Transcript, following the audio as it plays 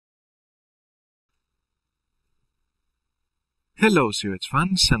Hello, Series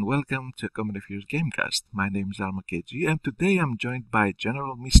fans, and welcome to Common Affairs Gamecast. My name is KG, and today I'm joined by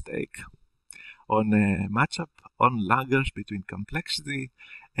GeneralMistake on a matchup on laggers between Complexity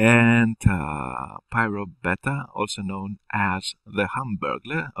and PyroBeta, also known as the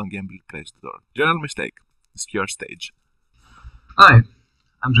Hamburglar on GeneralMistake. GeneralMistake, it's your stage. Hi,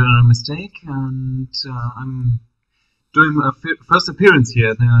 I'm GeneralMistake, and I'm doing my first appearance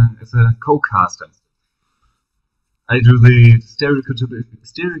here as a co-caster. I do the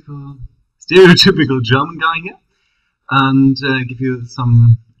stereotypical German guy here, and give you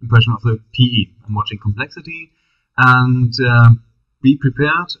some impression of the PE. I'm watching Complexity, and be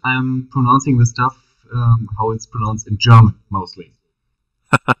prepared. I'm pronouncing the stuff how it's pronounced in German, mostly.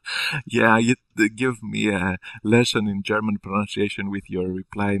 Yeah, you give me a lesson in German pronunciation with your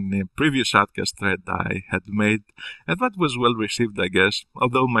reply in a previous shoutcast thread I had made, and that was well received, I guess,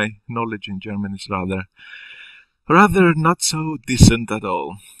 although my knowledge in German is rather not so decent at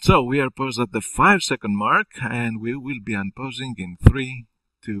all. So we are paused at the 5-second mark, and we will be unpausing in 3,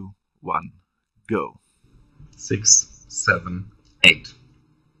 2, 1, go. 6, 7, 8.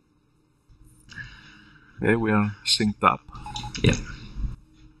 Okay, we are synced up. Yeah.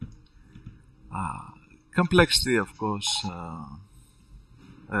 Complexity, of course.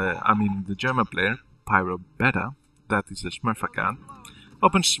 The German player, PyroBeta, that is a Smurf account,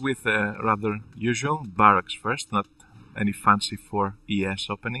 opens with a rather usual barracks first, not any fancy 4 ES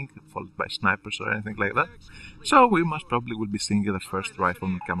opening, followed by snipers or anything like that. So we most probably will be seeing the first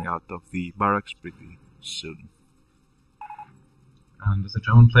rifleman coming out of the barracks pretty soon. And as a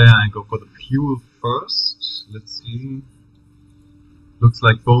German player, I go for the fuel first. Let's see. Looks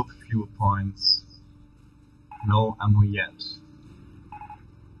like both fuel points. No ammo yet.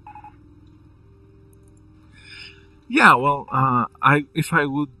 Yeah, well, if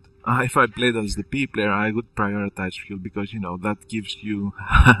I played as the P player, I would prioritize fuel because, that gives you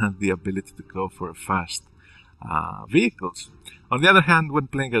the ability to go for fast vehicles. On the other hand, when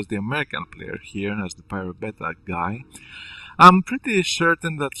playing as the American player here, as the PyroBeta guy, I'm pretty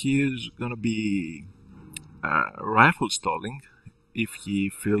certain that he is going to be rifle stalling if he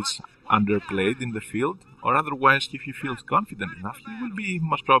feels underplayed in the field, or otherwise, if he feels confident enough, he will be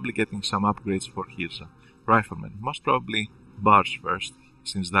most probably getting some upgrades for his riflemen, most probably bars first,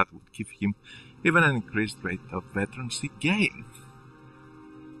 since that would give him even an increased rate of veterancy gain.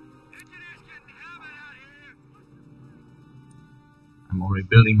 I'm already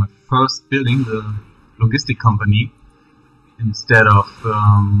building my first building, the logistic company, instead of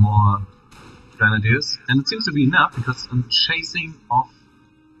more grenadiers, and it seems to be enough because I'm chasing off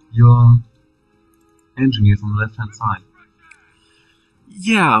your engineers on the left hand side.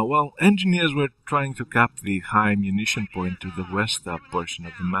 Yeah, well, engineers were trying to cap the high munition point to the west portion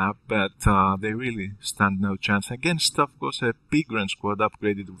of the map, but they really stand no chance against, of course, a Pigren squad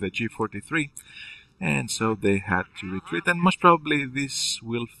upgraded with a G43, and so they had to retreat, and most probably this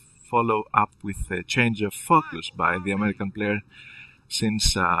will follow up with a change of focus by the American player,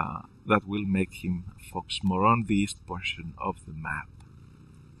 since that will make him focus more on the east portion of the map.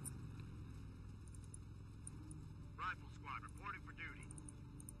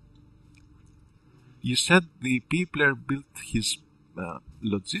 You said the P player built his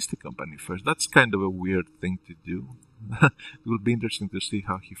logistic company first. That's kind of a weird thing to do. It will be interesting to see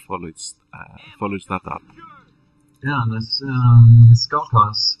how he follows that up. Yeah, and his scout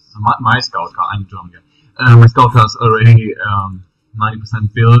cars, my scout car, I'm German guy. My scout car is already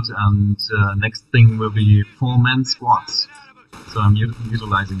 90% built, and next thing will be 4-man squads. So I'm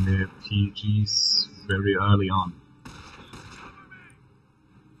utilizing the PGs very early on.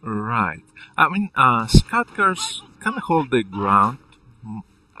 Right. Scout cars can hold their ground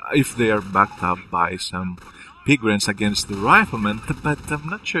if they are backed up by some Pigrens against the riflemen, but I'm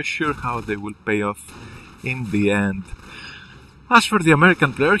not so sure how they will pay off in the end. As for the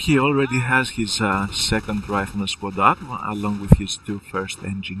American player, he already has his second rifleman squad up, along with his 2 first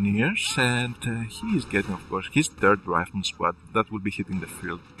engineers, and he is getting, of course, his 3rd rifleman squad that will be hitting the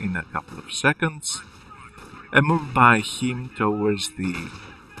field in a couple of seconds. A move by him towards the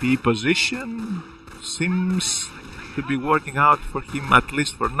P position seems to be working out for him, at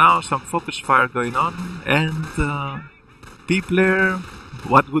least for now. Some focus fire going on, and P player,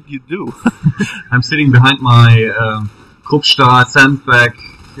 what would you do? I'm sitting behind my Kruppstahl sandbag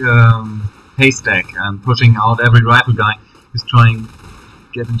haystack and pushing out every rifle guy who's trying to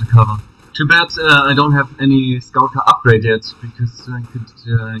get into cover. Too bad I don't have any scout car upgrade yet, because I could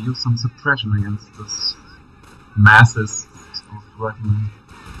use some suppression against this masses of riflemen.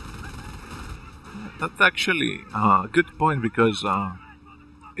 That's actually a good point, because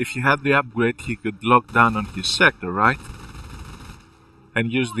if he had the upgrade, he could lock down on his sector, right?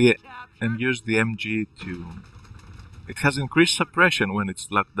 and use the MG to. It has increased suppression when it's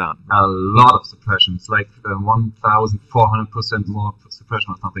locked down. A lot of suppression. It's like 1,400% more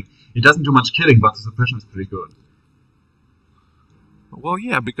suppression or something. It doesn't do much killing, but the suppression is pretty good. Well,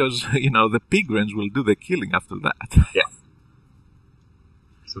 yeah, because the pigrens will do the killing after that. Yeah.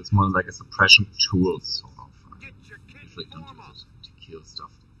 So it's more like a suppression tool, sort of. Usually don't use it to kill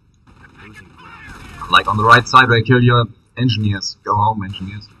stuff. Like on the right side where I kill your engineers. Go home,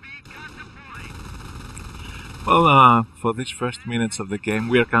 engineers. Well, for these first minutes of the game,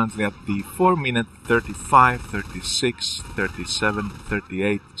 we are currently at the 4 minute 35, 36, 37,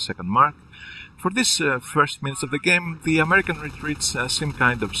 38 second mark. For this first minutes of the game, the American retreats seem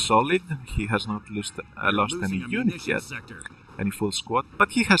kind of solid. He has not lost any unit yet, any full squad,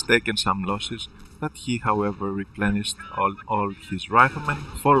 but he has taken some losses that he, however, replenished all his riflemen.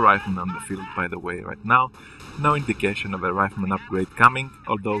 4 riflemen on the field, by the way, right now. No indication of a rifleman upgrade coming,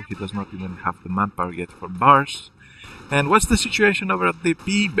 although he does not even have the manpower yet for bars. And what's the situation over at the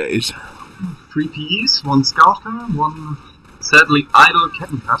PE base? 3 PEs, 1 scout car, 1 sadly idle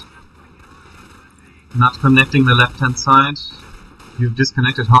Kettencut. Not connecting the left-hand side. You've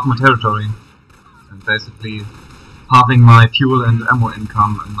disconnected half my territory. And basically halving my fuel and ammo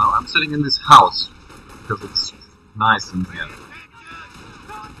income. And now I'm sitting in this house. Because it's nice in there.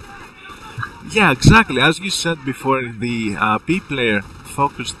 Yeah, exactly. As you said before, the P player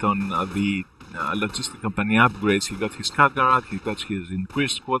focused on the logistic company upgrades. He got his scout garage, he got his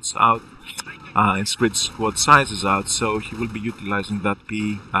increased squads out, increased squad sizes out, so he will be utilizing that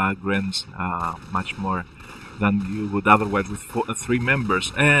P grants much more than you would otherwise with 3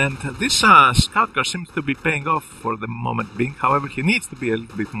 members. And this scout car seems to be paying off for the moment being. However, he needs to be a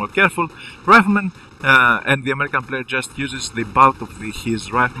little bit more careful. Rifleman and the American player just uses the bulk of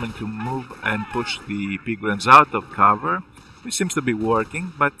his riflemen to move and push the pigrens out of cover, which seems to be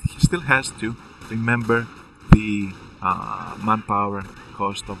working, but he still has to remember the manpower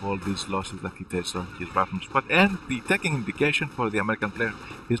cost of all these losses that he takes on his rifleman squad. And the taking indication for the American player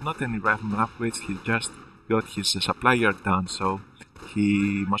is not any rifleman upgrades, he just got his supply yard done, so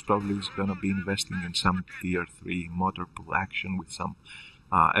he most probably is going to be investing in some tier 3 motor pool action with some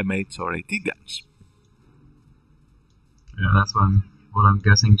M8s or AT guns. Yeah, that's what I'm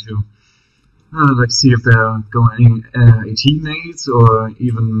guessing too. I'd like to see if they're going AT nades or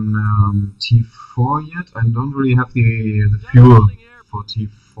even T4 yet. I don't really have the fuel for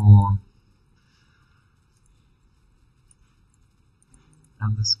T4.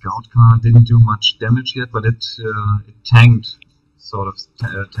 And the scout car didn't do much damage yet, but it tanked, sort of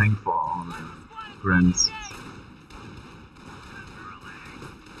tanked for all the grants.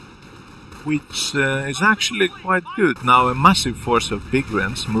 Which is actually quite good. Now a massive force of big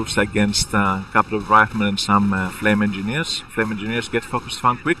grants moves against a couple of riflemen and some flame engineers. Flame engineers get focused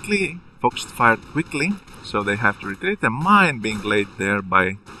fired quickly, so they have to retreat. A mine being laid there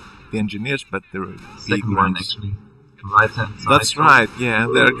by the engineers, but the big grants. Right hand side. That's right, yeah.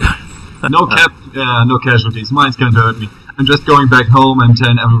 No casualties. Mines can't hurt me. I'm just going back home and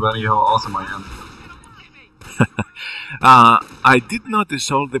telling everybody how awesome I am. I did notice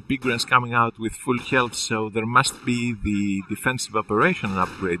all the pigrens coming out with full health, so there must be the defensive operation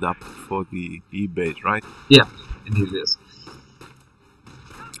upgrade up for the E-base, right? Yeah, indeed it is.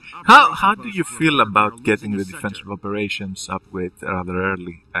 How do you feel about getting the defensive operations upgrade rather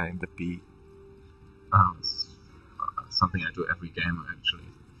early in the P? Something I do every game actually,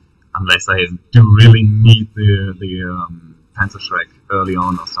 unless I do really need the Panzerschreck early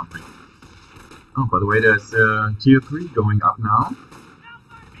on or something. Oh, by the way, there's tier 3 going up now.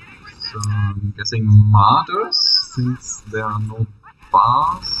 So I'm guessing Martyrs, since there are no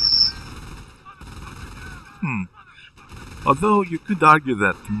bars. Although you could argue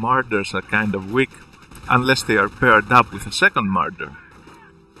that Martyrs are kind of weak, unless they are paired up with a second Martyr.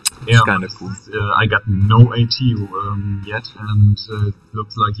 It's kind of cool. I got no AT yet, and it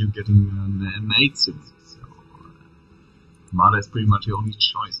looks like you're getting an M8 soon. So Martyr is pretty much the only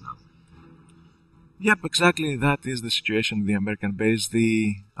choice now. Yep, exactly. That is the situation in the American base.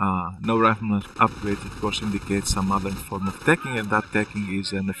 The no rifleman upgrade, of course, indicates some other form of teching, and that teching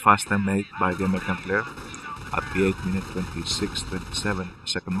is a fast M8 by the American player at the 8 minute 26-27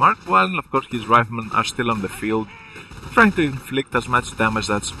 second mark, while, of course, his riflemen are still on the field, trying to inflict as much damage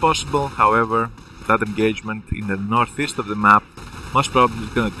as possible. However, that engagement in the northeast of the map most probably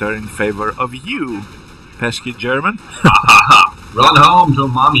is going to turn in favor of you, pesky German. Run home to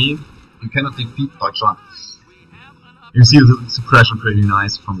mommy. You cannot defeat Deutschland. You see the suppression pretty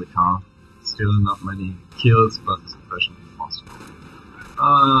nice from the car. Still not many kills, but the suppression is possible.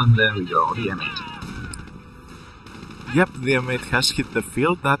 And there we go, the M8. Yep, the M8 has hit the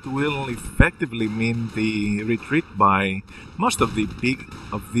field. That will effectively mean the retreat by most of the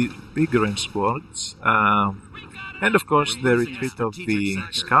bigger squads, and of course the retreat of the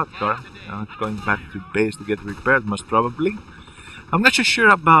scout car, going back to base to get repaired most probably. I'm not so sure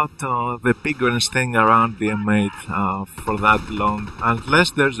about the bigger staying around the M8 for that long,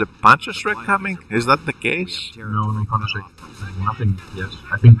 unless there's a Panzer Shrek coming. Is that the case? No, no Panzer Shrek. Nothing yet.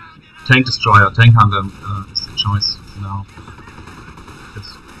 I think Tank Destroyer, Tank Hunter is the choice now.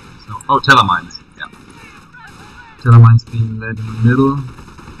 Oh, Tellermines. Yeah. Tellermines being led in the middle.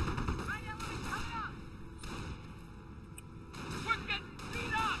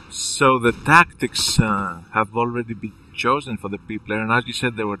 So the tactics have already been chosen for the P player, and as you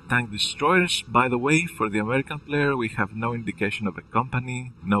said, there were tank destroyers. By the way, for the American player, we have no indication of a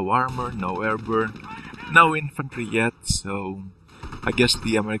company, no armor, no airborne, no infantry yet, so I guess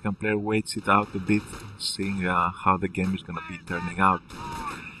the American player waits it out a bit, seeing how the game is going to be turning out.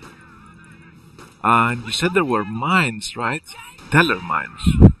 And you said there were mines, right? Teller mines.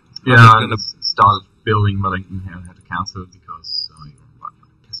 Yeah, I started building Wellington here, had to cancel because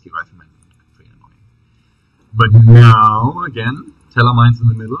pesky riflemen, pretty annoying. But now, again, Teller mines in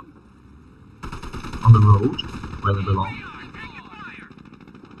the middle, on the road, where they belong.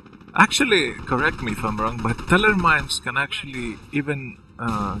 Actually, correct me if I'm wrong, but Teller mines can actually even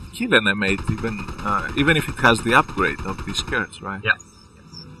kill an M8, even if it has the upgrade of the skirts, right? Yes.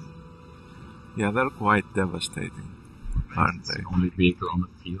 Yeah, they're quite devastating, aren't they? It's the only vehicle on the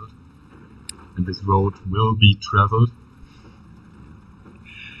field, and this road will be traveled.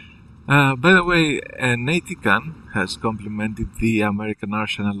 By the way, an 80 gun has complemented the American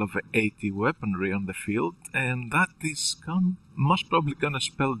arsenal of 80 weaponry on the field, and that is most probably going to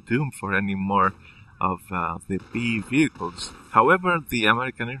spell doom for any more of the PE vehicles. However, the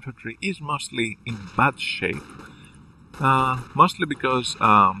American infantry is mostly in bad shape, mostly because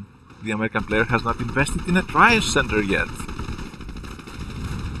the American player has not invested in a triage center yet.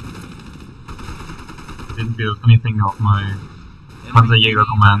 I didn't build anything of my Panzerjäger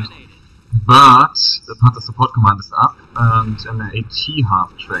command. But the Panzer Support Command is up, and an AT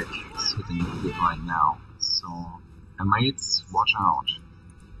half-track is hitting the field right now. So, mates, watch out.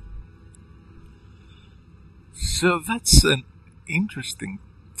 So that's an interesting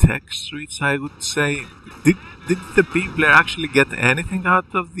tech switch, I would say. Did the P player actually get anything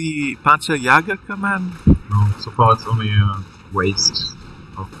out of the Panzerjäger command? No, so far it's only a waste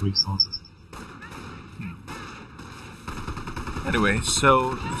of resources. Anyway,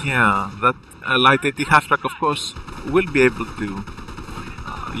 so yeah, that light 80 half-track, of course, will be able to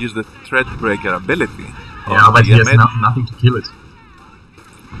use the threat breaker ability. Yeah, but he has nothing to kill it.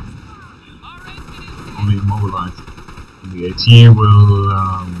 Only immobilized. And the AT will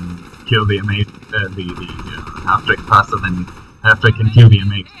kill the M8, the half-track faster than half-track can kill the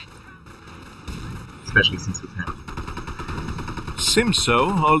M8. Especially since it's heavy. Seems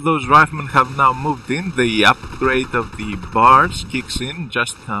so. All those riflemen have now moved in. The upgrade of the bars kicks in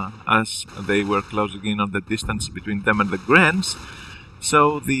just as they were closing in on the distance between them and the Grens.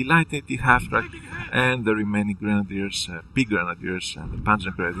 So the light 80 half-track and the remaining grenadiers, P grenadiers and the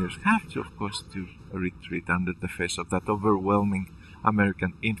Panzer grenadiers have to, of course, to retreat under the face of that overwhelming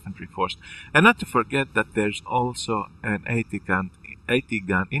American infantry force. And not to forget that there's also an 80 gun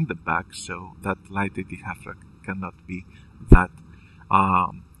in the back, so that light 80 half-track cannot be that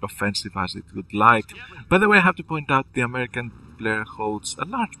offensive as it would like. By the way, I have to point out the American player holds a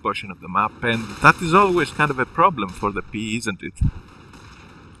large portion of the map, and that is always kind of a problem for the P, isn't it?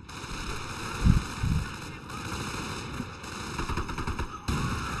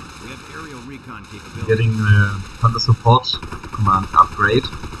 We have aerial recon capability. Getting the Thunder Support Command upgrade.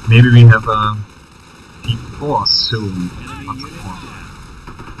 Maybe we have a P4 soon.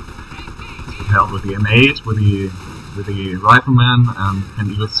 This would help with the M8, with the rifleman, and can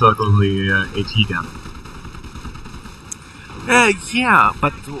even circle the AT gun. Yeah,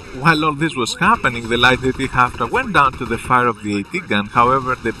 but while all this was happening, the light 80 half-track went down to the fire of the AT gun.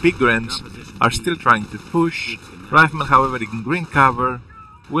 However, the big Grens are still trying to push. Riflemen, however, in green cover,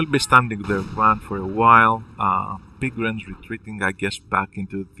 will be standing their ground for a while. Big Grens retreating, I guess, back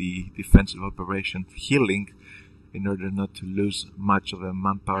into the defensive operation, healing, in order not to lose much of the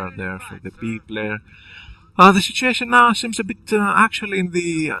manpower there for the P player. The situation now seems a bit actually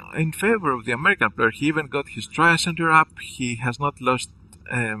in favor of the American player. He even got his trial center up. He has not lost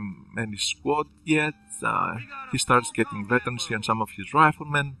any squad yet. He starts getting veterancy on some of his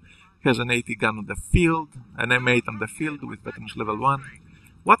riflemen. He has an 80 gun on the field, an M8 on the field with veterans level 1.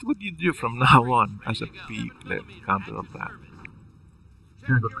 What would you do from now on as a P player to counter all that?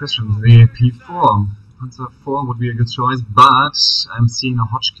 Yeah, good question. The P4 Panzer IV would be a good choice, but I'm seeing a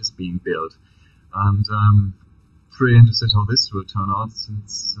Hotchkiss being built, and I'm pretty interested how this will turn out,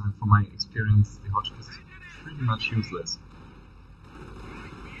 since from my experience the Hotchkiss is pretty much useless.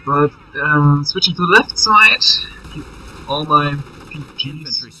 But switching to the left side, all my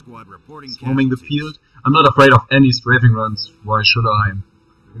PGs swarming the field. I'm not afraid of any strafing runs. Why should I?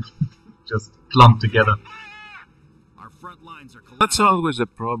 Just clump together. That's always a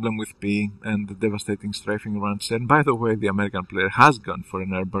problem with P and the devastating strafing runs. And by the way, the American player has gone for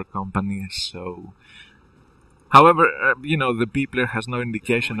an airborne company, so... However, the P player has no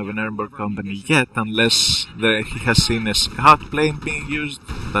indication of an airborne company yet, unless he has seen a scout plane being used,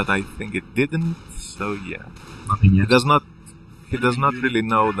 that I think it didn't, so yeah. Nothing yet. He does not really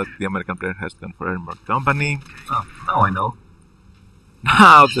know that the American player has gone for airborne company. Oh, now I know.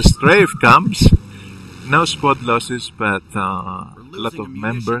 Now the strafe comes. No squad losses, but a lot of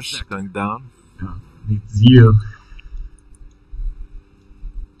members going down. Yeah, need zeal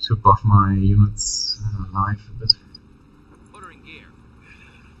to buff my units life a bit.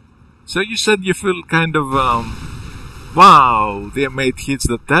 So you said you feel kind of, wow, the M8 hits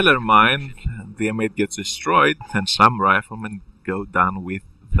the teller mine, the M8 gets destroyed, and some riflemen go down with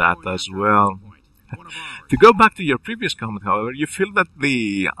that as well. To go back to your previous comment, however, you feel that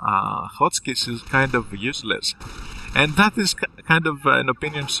the Hotchkiss is kind of useless. And that is kind of an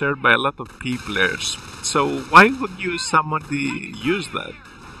opinion shared by a lot of P players. So why would somebody use that?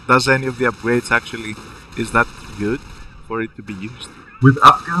 Does any of the upgrades actually, is that good for it to be used? With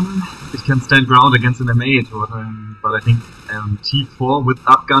upgun, it can stand ground against an M8, but I think T4 with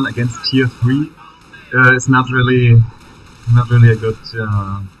upgun against Tier 3 is not really a good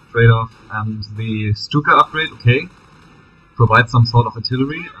trade-off. And the Stuka upgrade, okay, provides some sort of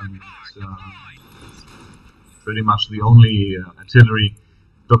artillery, and it's pretty much the only artillery,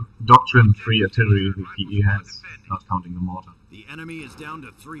 doctrine-free artillery the PE has, not counting the mortar. The enemy is down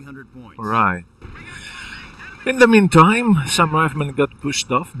to 300 points. Right. In the meantime, some riflemen got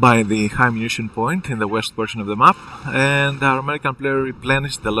pushed off by the high munition point in the west portion of the map, and our American player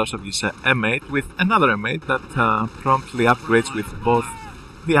replenished the loss of his M8 with another M8 that promptly upgrades with both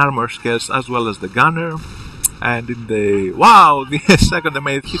the armor scarce as well as the gunner. And in the... wow! The second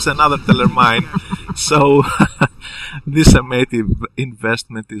M8 hits another teller mine. So, this M8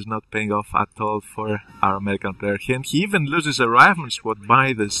 investment is not paying off at all for our American player. And he even loses a rifleman squad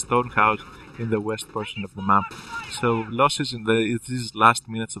by the stone house in the west portion of the map. So, losses in these last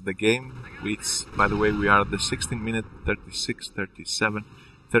minutes of the game, which, by the way, we are at the 16-minute, 36, 37,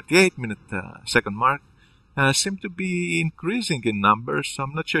 38-minute second mark, seem to be increasing in numbers, so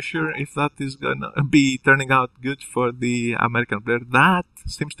I'm not so sure if that is going to be turning out good for the American player. That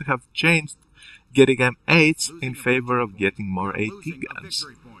seems to have changed, getting M8s in favor of getting more AT guns,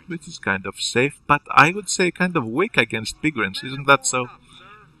 which is kind of safe, but I would say kind of weak against Pigrens, isn't that so?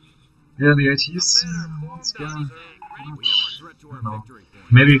 Yeah, the ATs, it's gonna much, I don't know.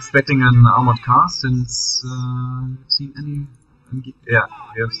 Maybe expecting an armored car, since seen any... yeah,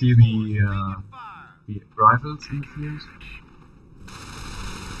 you have seen the rifles in the field.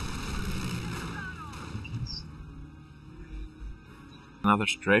 Another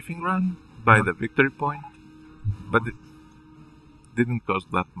strafing run by the victory point, but it didn't cause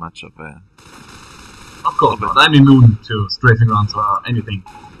that much of a... Of course not, I'm immune to strafing runs or anything.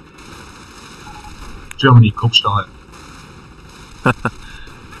 Germany, Kruppstahl.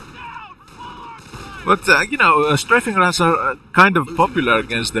 But, strafing runs are kind of popular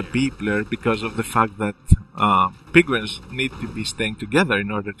against the B player because of the fact that Pigrens need to be staying together in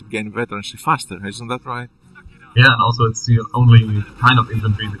order to gain veterancy faster, isn't that right? Yeah, and also it's the only kind of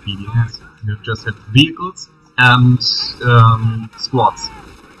infantry the PD has. You just have vehicles and squads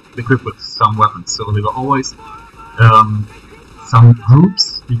equipped with some weapons, so there were always some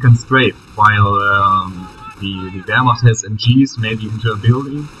groups you can strafe, while the Wehrmacht has MGs maybe inside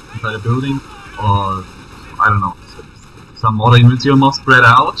a building, or, I don't know, some mortar units are more spread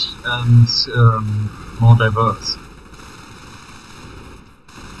out and more diverse.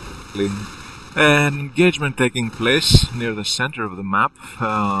 An engagement taking place near the center of the map.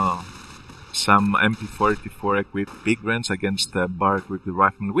 Some MP-44 equipped Pigrens against bar equipped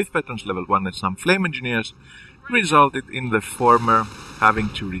riflemen with veterans level 1 and some flame engineers resulted in the former having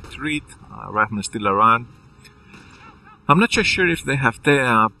to retreat. Riflemen still around. I'm not so sure if they have been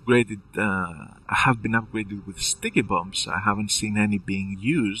upgraded with sticky bombs. I haven't seen any being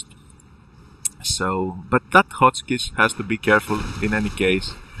used. So, but that Hotchkiss has to be careful in any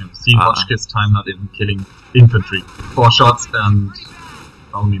case. I've seen Hotchkiss time not even killing infantry. 4 shots and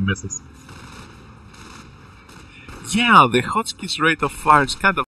only misses. Yeah, the Hotchkiss rate of fire is kind of